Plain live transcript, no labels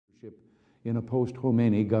leadership in a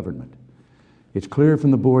post-Khomeini government. It's clear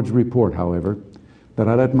from the board's report, however, that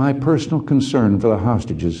I let my personal concern for the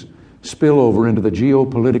hostages spill over into the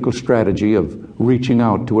geopolitical strategy of reaching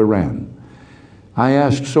out to Iran. I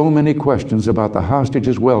asked so many questions about the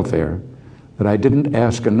hostages' welfare that I didn't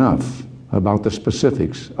ask enough about the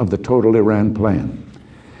specifics of the total Iran plan.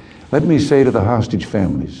 Let me say to the hostage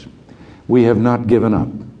families, we have not given up.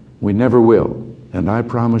 We never will. And I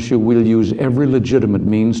promise you we'll use every legitimate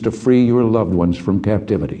means to free your loved ones from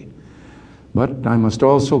captivity. But I must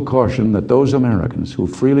also caution that those Americans who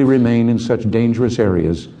freely remain in such dangerous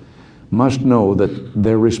areas must know that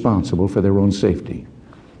they're responsible for their own safety.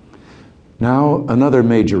 Now, another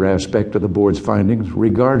major aspect of the board's findings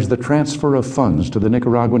regards the transfer of funds to the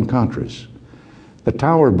Nicaraguan Contras. The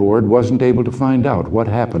Tower Board wasn't able to find out what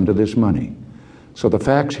happened to this money, so the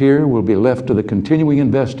facts here will be left to the continuing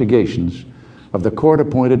investigations of the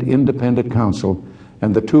court-appointed independent counsel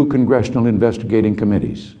and the 2 congressional investigating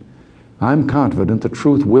committees. I'm confident the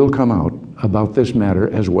truth will come out about this matter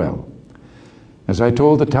as well. As I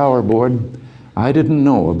told the Tower Board, I didn't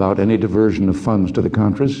know about any diversion of funds to the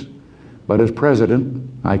Contras, but as president,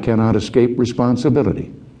 I cannot escape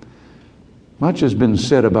responsibility. Much has been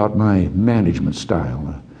said about my management style,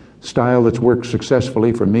 a style that's worked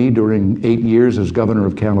successfully for me during 8 years as governor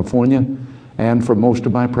of California and for most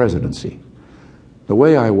of my presidency. The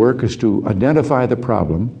way I work is to identify the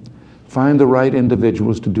problem, find the right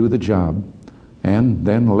individuals to do the job, and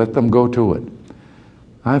then let them go to it.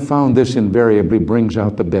 I found this invariably brings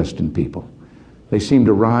out the best in people. They seem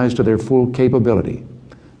to rise to their full capability,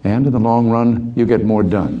 and in the long run, you get more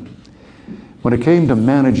done. When it came to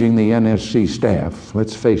managing the NSC staff,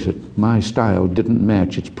 let's face it, my style didn't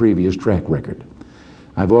match its previous track record.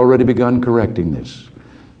 I've already begun correcting this.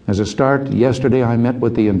 As a start, yesterday I met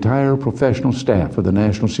with the entire professional staff of the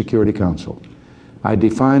National Security Council. I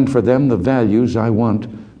defined for them the values I want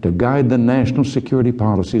to guide the national security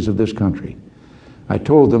policies of this country. I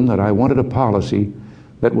told them that I wanted a policy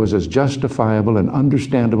that was as justifiable and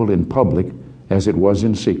understandable in public as it was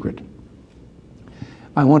in secret.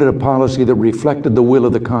 I wanted a policy that reflected the will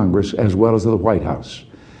of the Congress as well as the White House.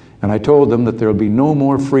 And I told them that there will be no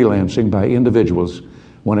more freelancing by individuals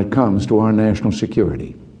when it comes to our national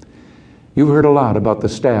security. You've heard a lot about the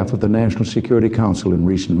staff of the National Security Council in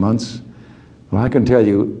recent months. Well, I can tell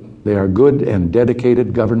you they are good and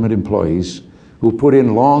dedicated government employees who put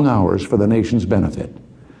in long hours for the nation's benefit.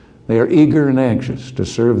 They are eager and anxious to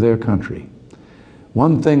serve their country.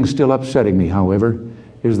 One thing still upsetting me, however,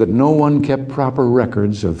 is that no one kept proper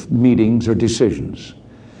records of meetings or decisions.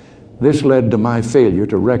 This led to my failure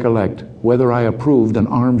to recollect whether I approved an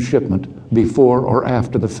arms shipment before or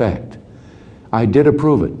after the fact. I did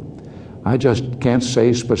approve it. I just can't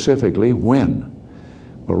say specifically when.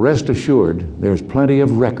 Well, rest assured, there's plenty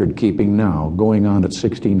of record keeping now going on at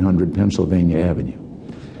 1600 Pennsylvania Avenue.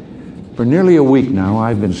 For nearly a week now,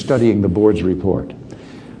 I've been studying the board's report.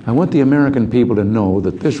 I want the American people to know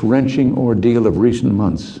that this wrenching ordeal of recent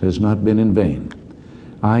months has not been in vain.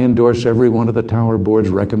 I endorse every one of the Tower Board's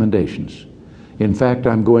recommendations. In fact,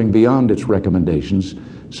 I'm going beyond its recommendations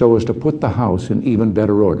so as to put the House in even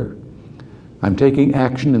better order. I'm taking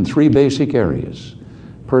action in 3 basic areas: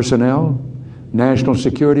 personnel, national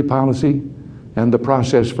security policy, and the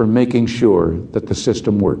process for making sure that the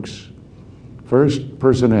system works. First,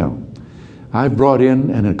 personnel. I've brought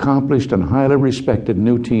in an accomplished and highly respected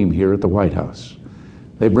new team here at the White House.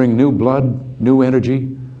 They bring new blood, new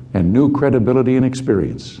energy, and new credibility and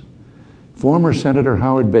experience. Former Senator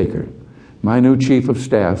Howard Baker, my new chief of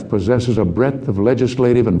staff, possesses a breadth of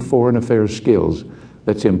legislative and foreign affairs skills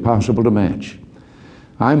that's impossible to match.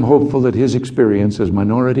 I'm hopeful that his experience as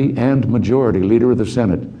minority and majority leader of the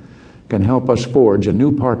Senate can help us forge a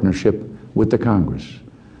new partnership with the Congress,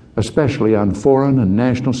 especially on foreign and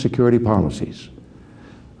national security policies.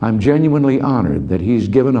 I'm genuinely honored that he's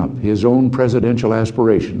given up his own presidential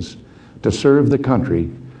aspirations to serve the country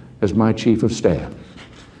as my chief of staff.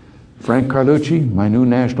 Frank Carlucci, my new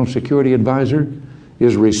national security advisor,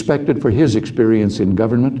 is respected for his experience in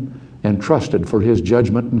government and trusted for his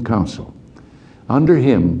judgment and counsel. Under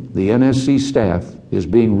him, the NSC staff is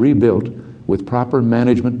being rebuilt with proper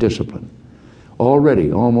management discipline.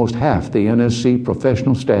 Already, almost half the NSC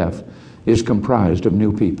professional staff is comprised of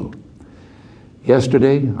new people.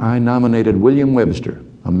 Yesterday, I nominated William Webster,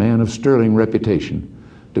 a man of sterling reputation,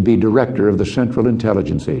 to be director of the Central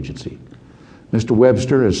Intelligence Agency. Mr.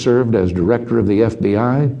 Webster has served as director of the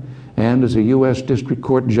FBI and as a U.S. District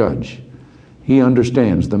Court judge. He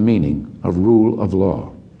understands the meaning of rule of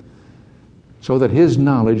law. So that his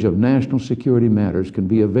knowledge of national security matters can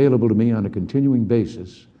be available to me on a continuing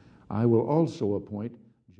basis, I will also appoint